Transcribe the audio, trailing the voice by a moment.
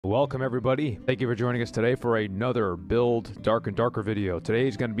Welcome everybody. Thank you for joining us today for another Build Dark and Darker video. Today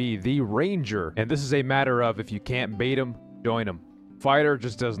is going to be the Ranger, and this is a matter of if you can't bait him, join him. Fighter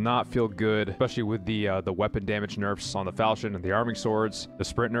just does not feel good, especially with the weapon damage nerfs on the Falchion and the arming swords. The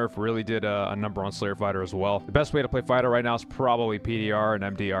sprint nerf really did a number on Slayer Fighter as well. The best way to play Fighter right now is probably PDR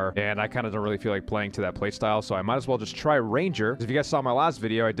and MDR, and I kind of don't really feel like playing to that playstyle, so I might as well just try Ranger. If you guys saw my last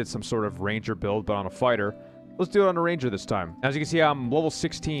video, I did some sort of Ranger build, but on a Fighter. Let's do it on a Ranger this time. As you can see, I'm level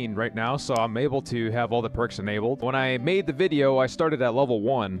 16 right now, so I'm able to have all the perks enabled. When I made the video, I started at level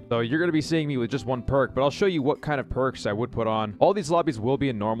 1, so you're going to be seeing me with just one perk, but I'll show you what kind of perks I would put on. All these lobbies will be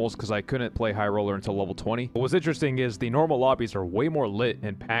in normals because I couldn't play High Roller until level 20. What was interesting is the normal lobbies are way more lit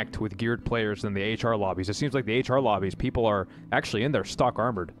and packed with geared players than the HR lobbies. It seems like the HR lobbies, people are actually in there stock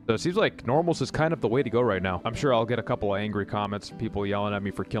armored. So it seems like normals is kind of the way to go right now. I'm sure I'll get a couple of angry comments, people yelling at me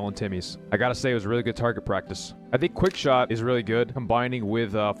for killing Timmies. I gotta say, it was really good target practice. I think Quick Shot is really good, combining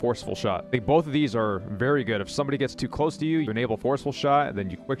with Forceful Shot. I think both of these are very good. If somebody gets too close to you, you enable Forceful Shot, and then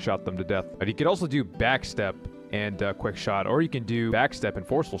you Quick Shot them to death. But you can also do Backstep and Quick Shot, or you can do Backstep and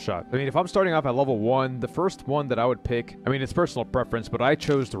Forceful Shot. I mean, if I'm starting off at level 1, the first one that I would pick, I mean, it's personal preference, but I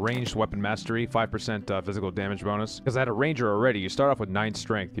chose the Ranged Weapon Mastery, 5% physical damage bonus, because I had a Ranger already. You start off with 9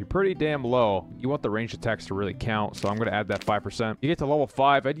 strength. You're pretty damn low. You want the ranged attacks to really count, so I'm going to add that 5%. You get to level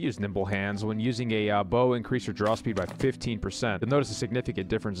 5, I'd use Nimble Hands. When using a bow, increase your draw speed by 15%. You'll notice a significant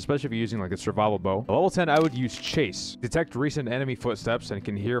difference, especially if you're using like a survival bow. At level 10, I would use Chase. Detect recent enemy footsteps and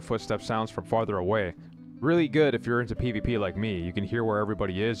can hear footstep sounds from farther away. Really good if you're into PvP like me. You can hear where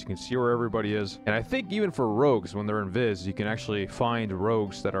everybody is, you can see where everybody is. And I think even for rogues, when they're in Viz, you can actually find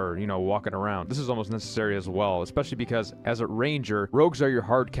rogues that are, you know, walking around. This is almost necessary as well, especially because as a Ranger, rogues are your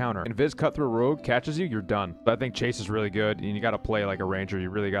hard counter. And Viz cut through a rogue, catches you, you're done. But I think Chase is really good, and you gotta play like a Ranger. You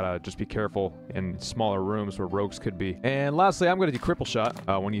really gotta just be careful in smaller rooms where rogues could be. And lastly, I'm gonna do Cripple Shot.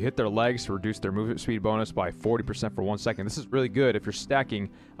 When you hit their legs, to reduce their movement speed bonus by 40% for 1 second. This is really good if you're stacking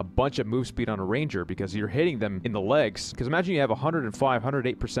a bunch of move speed on a Ranger, because you're hitting them in the legs. Because imagine you have 105,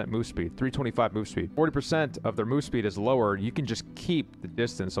 108% move speed, 325 move speed. 40% of their move speed is lower. You can just keep the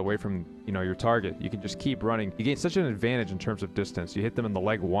distance away from, you know, your target. You can just keep running. You gain such an advantage in terms of distance. You hit them in the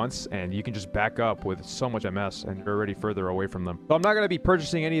leg once, and you can just back up with so much MS, and you're already further away from them. So I'm not going to be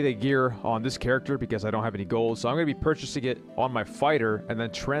purchasing any of the gear on this character because I don't have any gold. So I'm going to be purchasing it on my Fighter and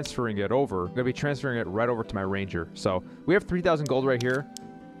then transferring it over. I'm going to be transferring it right over to my Ranger. So we have 3,000 gold right here.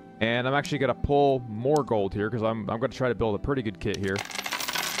 And I'm actually going to pull more gold here because I'm going to try to build a pretty good kit here.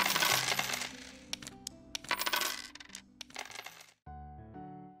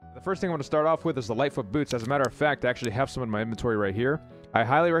 The first thing I want to start off with is the Lightfoot boots. As a matter of fact, I actually have some in my inventory right here. I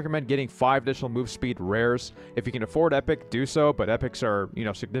highly recommend getting 5 additional move speed rares. If you can afford epic, do so, but epics are, you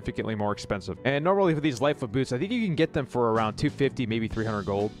know, significantly more expensive. And normally for these Lightfoot boots, I think you can get them for around 250, maybe 300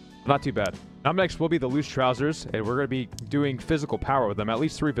 gold. Not too bad. Up next will be the loose trousers, and we're going to be doing physical power with them, at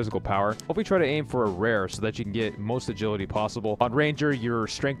least 3 physical power. Hopefully try to aim for a rare so that you can get most agility possible. On Ranger, your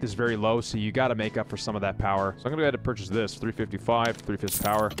strength is very low, so you got to make up for some of that power. So I'm going to go ahead and purchase this, 355, 3 physical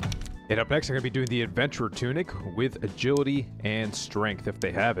power. And up next, I'm going to be doing the Adventurer Tunic with agility and strength if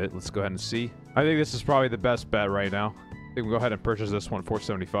they have it. Let's go ahead and see. I think this is probably the best bet right now. I think we'll go ahead and purchase this one,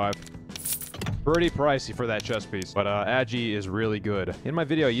 475. Pretty pricey for that chest piece, but Agi is really good. In my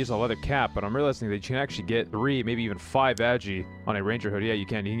video, I used a leather cap, but I'm realizing that you can actually get 3, maybe even 5 Agi on a Ranger hood. Yeah, you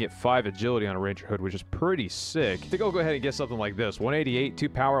can. You can get 5 agility on a Ranger hood, which is pretty sick. I think I'll go ahead and get something like this. 188, 2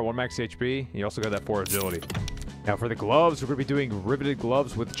 power, 1 max HP. And you also got that 4 agility. Now for the gloves, we're going to be doing riveted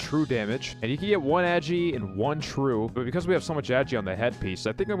gloves with true damage. And you can get 1 Agi and 1 true. But because we have so much Agi on the headpiece,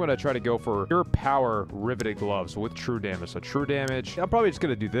 I think I'm going to try to go for pure power riveted gloves with true damage. So true damage. I'm probably just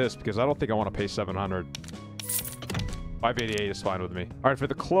going to do this because I don't think I want to pay 700. 588 is fine with me. All right, for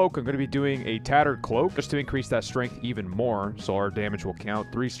the cloak, I'm going to be doing a tattered cloak just to increase that strength even more, so our damage will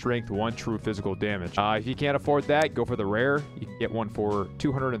count. 3 strength, 1 true physical damage. If you can't afford that, go for the rare. You can get one for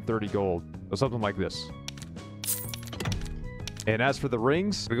 230 gold. So something like this. And as for the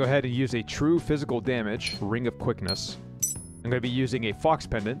rings, we go ahead and use a true physical damage, Ring of Quickness. I'm going to be using a Fox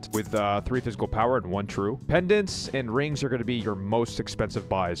Pendant with 3 physical power and 1 true. Pendants and rings are going to be your most expensive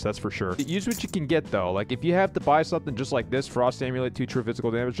buys, that's for sure. Use what you can get, though. Like, if you have to buy something just like this, Frost Amulet, 2 true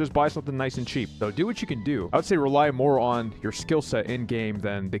physical damage, just buy something nice and cheap. So do what you can do. I would say rely more on your skill set in-game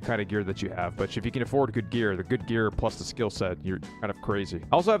than the kind of gear that you have. But if you can afford good gear, the good gear plus the skill set, you're kind of crazy.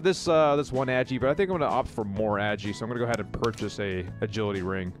 I also have this 1 Agi, but I think I'm going to opt for more Agi, so I'm going to go ahead and purchase a agility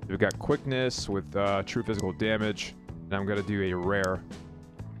ring. We've got quickness with true physical damage. And I'm going to do a rare.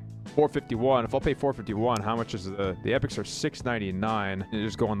 451. If I'll pay 451, how much is the epics are 699. And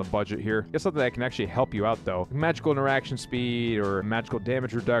just go on the budget here. Get something that can actually help you out though. Magical interaction speed or magical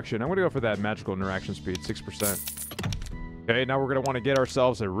damage reduction. I'm gonna go for that magical interaction speed, 6%. Okay, now we're going to want to get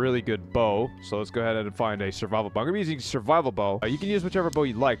ourselves a really good bow. So let's go ahead and find a survival bow. I'm going to be using survival bow. You can use whichever bow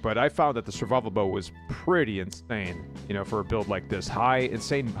you like, but I found that the survival bow was pretty insane, you know, for a build like this.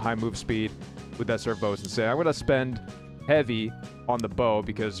 Insane high move speed with that surf bow is insane. I'm going to spend heavy on the bow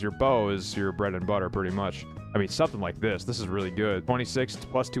because your bow is your bread and butter pretty much. I mean, something like this. This is really good. 26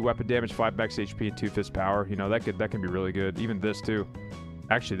 plus 2 weapon damage, 5 max HP, and 2 fist power. You know, that can be really good. Even this too.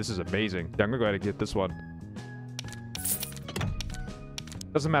 Actually, this is amazing. Yeah, I'm going to go ahead and get this one.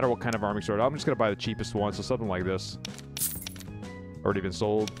 Doesn't matter what kind of arming sword. I'm just going to buy the cheapest one, so something like this. Already been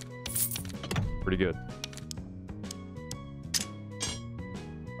sold. Pretty good.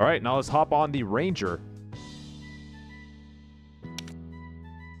 Alright, now let's hop on the Ranger.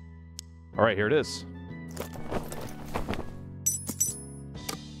 Alright, here it is.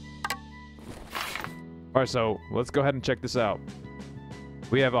 Alright, so let's go ahead and check this out.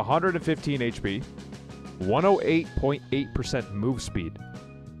 We have 115 HP, 108.8% move speed,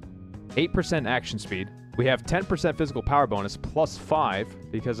 8% action speed. We have 10% physical power bonus plus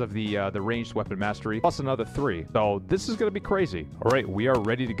 5 because of the ranged weapon mastery, plus another 3. So this is going to be crazy. All right, we are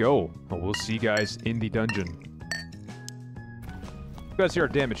ready to go. We'll see you guys in the dungeon. You guys see our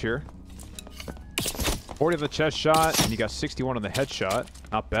damage here. 40 on the chest shot, and you got 61 on the headshot.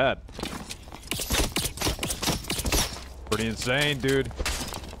 Not bad. Pretty insane, dude.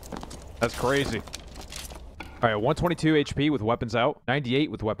 That's crazy. All right, 122 HP with weapons out,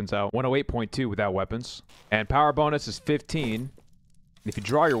 98 with weapons out, 108.2 without weapons, and power bonus is 15. If you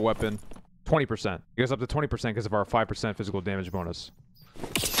draw your weapon, 20%. It goes up to 20% because of our 5% physical damage bonus.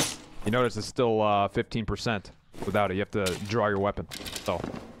 You notice it's still 15% without it. You have to draw your weapon. So,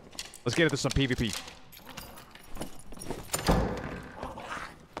 let's get into some PvP.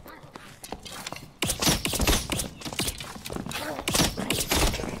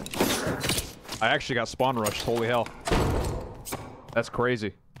 I actually got spawn rushed. Holy hell. That's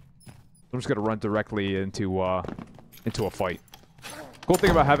crazy. I'm just gonna run directly into a fight. Cool thing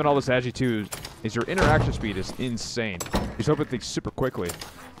about having all this agi too is your interaction speed is insane. You just open things super quickly.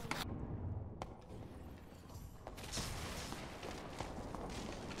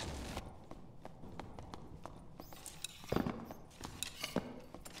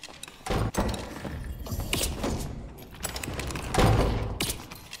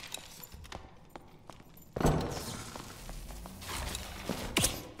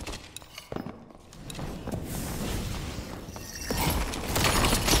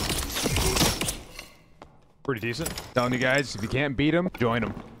 Pretty decent. Telling you guys, if you can't beat them, join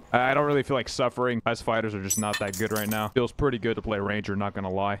them. I don't really feel like suffering. Class fighters are just not that good right now. Feels pretty good to play Ranger, not gonna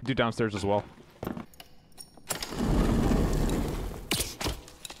lie. Do downstairs as well.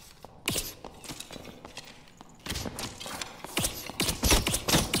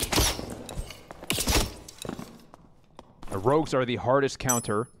 The rogues are the hardest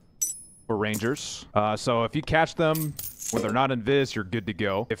counter for Rangers. So if you catch them when they're not invis, you're good to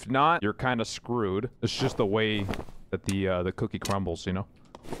go. If not, you're kind of screwed. It's just the way that the cookie crumbles, you know?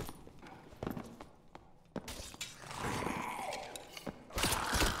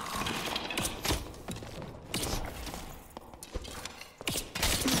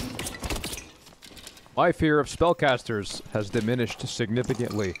 My fear of spellcasters has diminished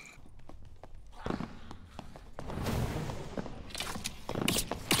significantly.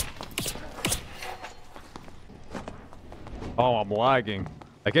 Oh, I'm lagging.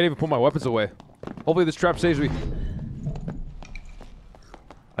 I can't even put my weapons away. Hopefully this trap saves me.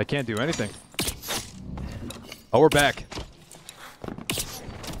 I can't do anything. Oh, we're back.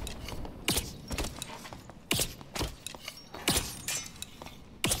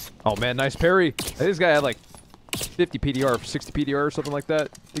 Oh man, nice parry. This guy had like 50 PDR, 60 PDR or something like that.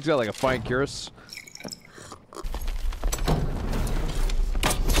 He's got like a fine cuirass.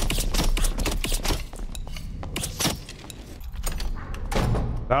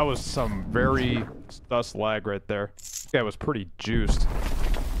 That was some very sus lag right there. This guy was pretty juiced.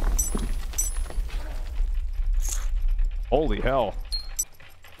 Holy hell.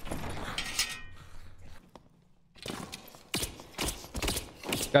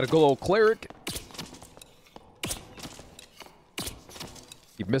 Got a good old cleric.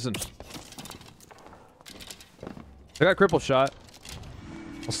 Keep missing. I got a cripple shot.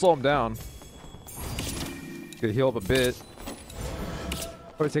 I'll slow him down. Gonna heal up a bit.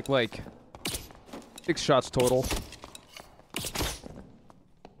 Probably take like 6 shots total. I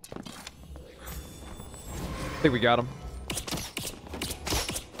think we got him.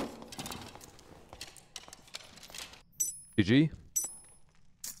 GG.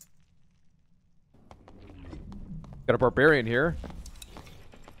 Got a barbarian here.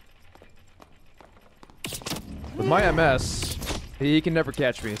 With my MS, he can never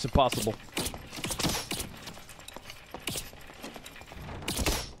catch me. It's impossible.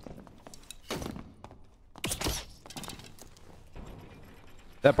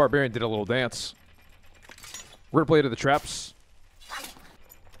 That barbarian did a little dance. We're gonna play to the traps.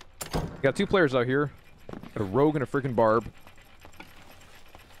 Got 2 players out here. Got a rogue and a freaking barb.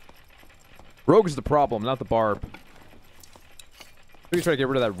 Rogue is the problem, not the barb. Let me try to get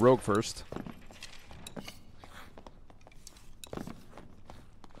rid of that rogue first.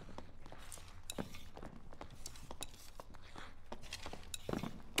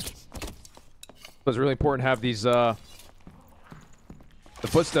 So it's really important to have these, the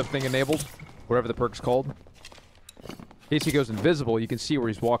footstep thing enabled, whatever the perk's called. In case he goes invisible, you can see where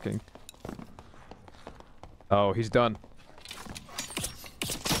he's walking. Oh, he's done.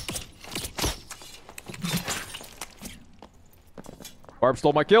 Barb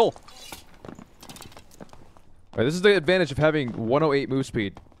stole my kill. Alright, this is the advantage of having 108 move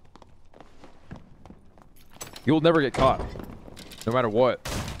speed. You'll never get caught. No matter what.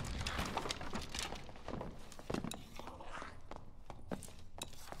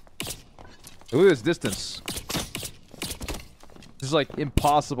 Look at this distance. This is like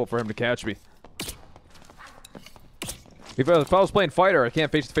impossible for him to catch me. If I was playing fighter, I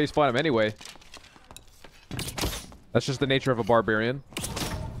can't face-to-face fight him anyway. That's just the nature of a barbarian.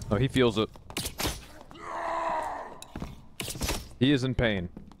 Oh, he feels it. He is in pain.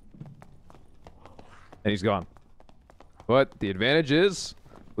 And he's gone. But the advantage is,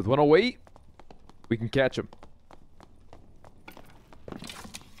 with 108, we can catch him.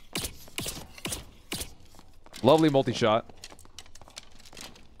 Lovely multi-shot.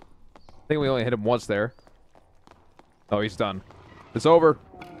 I think we only hit him once there. Oh, he's done. It's over.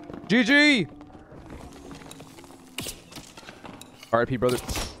 GG! RIP, brother.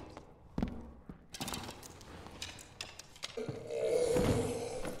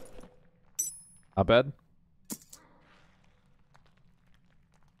 Not bad.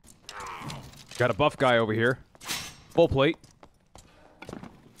 Got a buff guy over here. Full plate.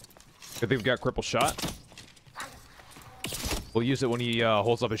 Good thing we've got cripple shot. We'll use it when he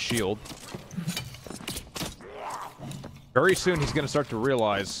holds up his shield. Very soon he's going to start to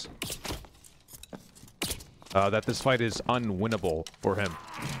realize that this fight is unwinnable for him.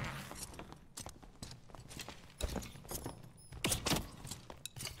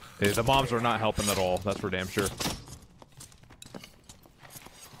 The bombs are not helping at all, that's for damn sure.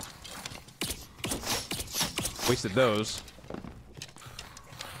 Wasted those.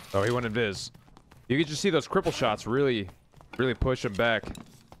 Oh, he went invis. You can just see those cripple shots really push him back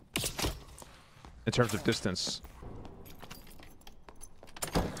in terms of distance.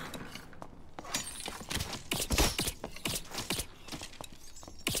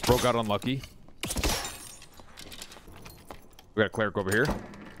 Bro got unlucky. We got a cleric over here.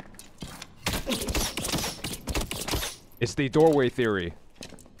 It's the doorway theory.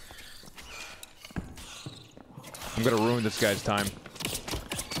 I'm gonna ruin this guy's time.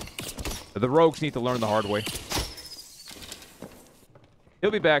 The rogues need to learn the hard way.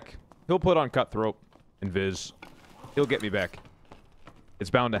 He'll be back. He'll put on cutthroat and viz. He'll get me back. It's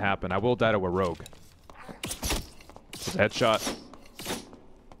bound to happen. I will die to a rogue. It's a headshot.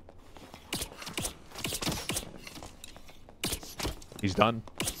 He's done.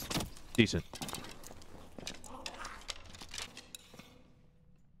 Decent.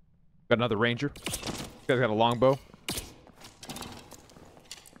 Got another ranger. This guy's got a longbow.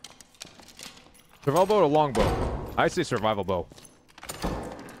 Survival bow or longbow? I say survival bow.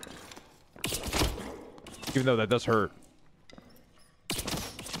 Even though that does hurt.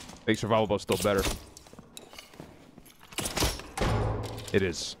 Make survival bow still better. It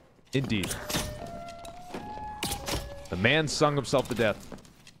is. Indeed. The man sung himself to death.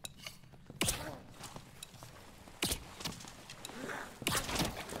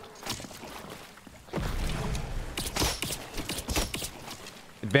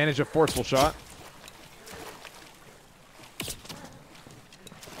 Advantage of forceful shot.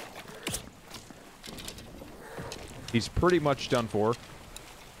 He's pretty much done for.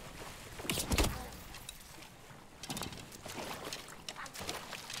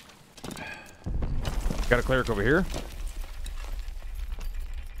 Got a cleric over here.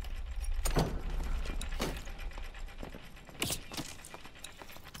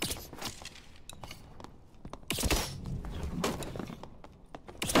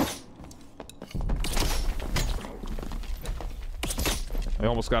 They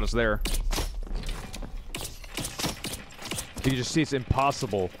almost got us there. You can just see it's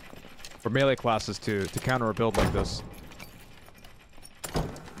impossible for melee classes to counter a build like this.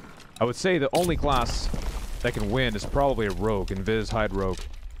 I would say the only class that can win is probably a rogue, Invis Hide Rogue.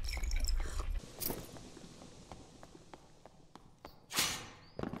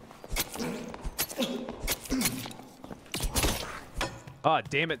 Ah,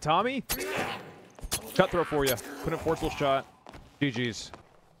 damn it, Tommy! Cutthroat for you. Put in forceful shot. GG's.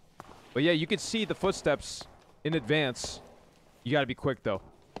 But yeah, you can see the footsteps in advance. You gotta be quick, though.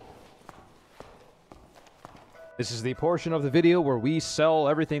 This is the portion of the video where we sell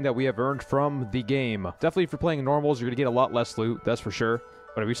everything that we have earned from the game. Definitely if you're playing normals, you're gonna get a lot less loot, that's for sure.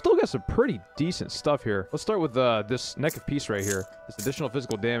 But we still got some pretty decent stuff here. Let's start with this Neck of Peace right here. This additional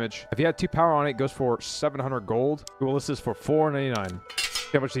physical damage. If you had 2 power on it, it goes for 700 gold. Well, this is for 499. See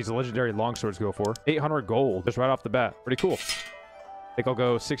how much these legendary longswords go for. 800 gold, just right off the bat. Pretty cool. I think I'll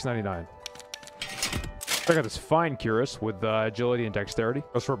go 699. Check out this Fine Cuirass with agility and dexterity.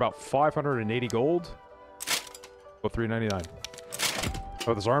 Goes for about 580 gold. Go 399.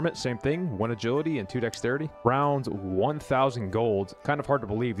 Oh, this armament, same thing. 1 agility and 2 dexterity. Round 1,000 gold. Kind of hard to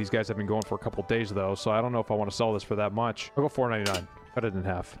believe these guys have been going for a couple days, though, so I don't know if I want to sell this for that much. I'll go 499. Cut it in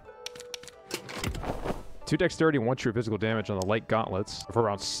half. 2 dexterity and 1 true physical damage on the light gauntlets for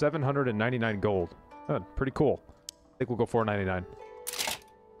around 799 gold. Oh, pretty cool. I think we'll go 499.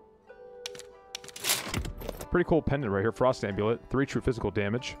 Pretty cool pendant right here. Frost Amulet. 3 true physical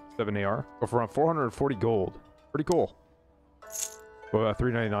damage. 7 AR. Go for around 440 gold. Pretty cool.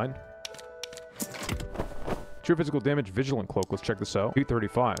 399. True physical damage, Vigilant Cloak. Let's check this out.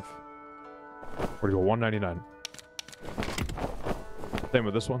 235. We're gonna go 199. Same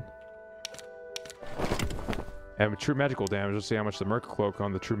with this one. And with true magical damage, let's see how much the Merc Cloak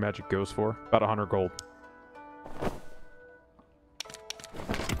on the true magic goes for. About 100 gold.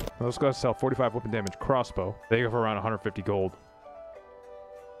 Let's go sell 45 weapon damage crossbow. They go for around 150 gold.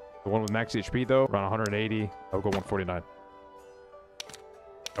 The one with max HP though, around 180. I'll go 149.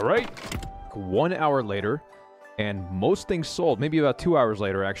 All right, 1 hour later, and most things sold. Maybe about 2 hours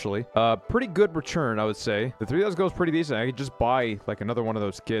later, actually. Pretty good return, I would say. The 3,000 gold is pretty decent. I could just buy like another one of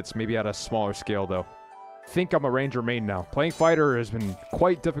those kits, maybe at a smaller scale though. I think I'm a Ranger main now. Playing Fighter has been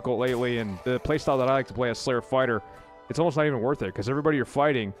quite difficult lately, and the playstyle that I like to play as Slayer Fighter, it's almost not even worth it, because everybody you're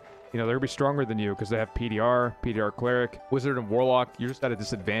fighting, you know, they're gonna be stronger than you because they have PDR Cleric, Wizard, and Warlock. You're just at a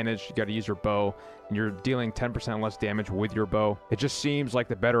disadvantage. You gotta use your bow, and you're dealing 10% less damage with your bow. It just seems like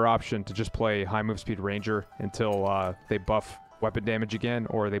the better option to just play high move speed Ranger until they buff weapon damage again,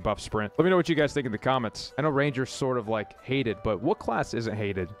 or they buff sprint. Let me know what you guys think in the comments. I know Ranger's sort of like hated, but what class isn't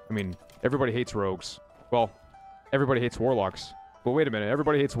hated? I mean, everybody hates rogues. Well, everybody hates warlocks. But wait a minute,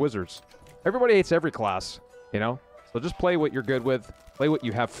 everybody hates wizards. Everybody hates every class, you know? So just play what you're good with. Play what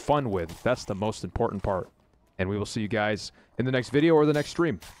you have fun with. That's the most important part. And we will see you guys in the next video or the next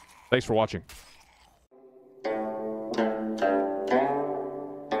stream. Thanks for watching.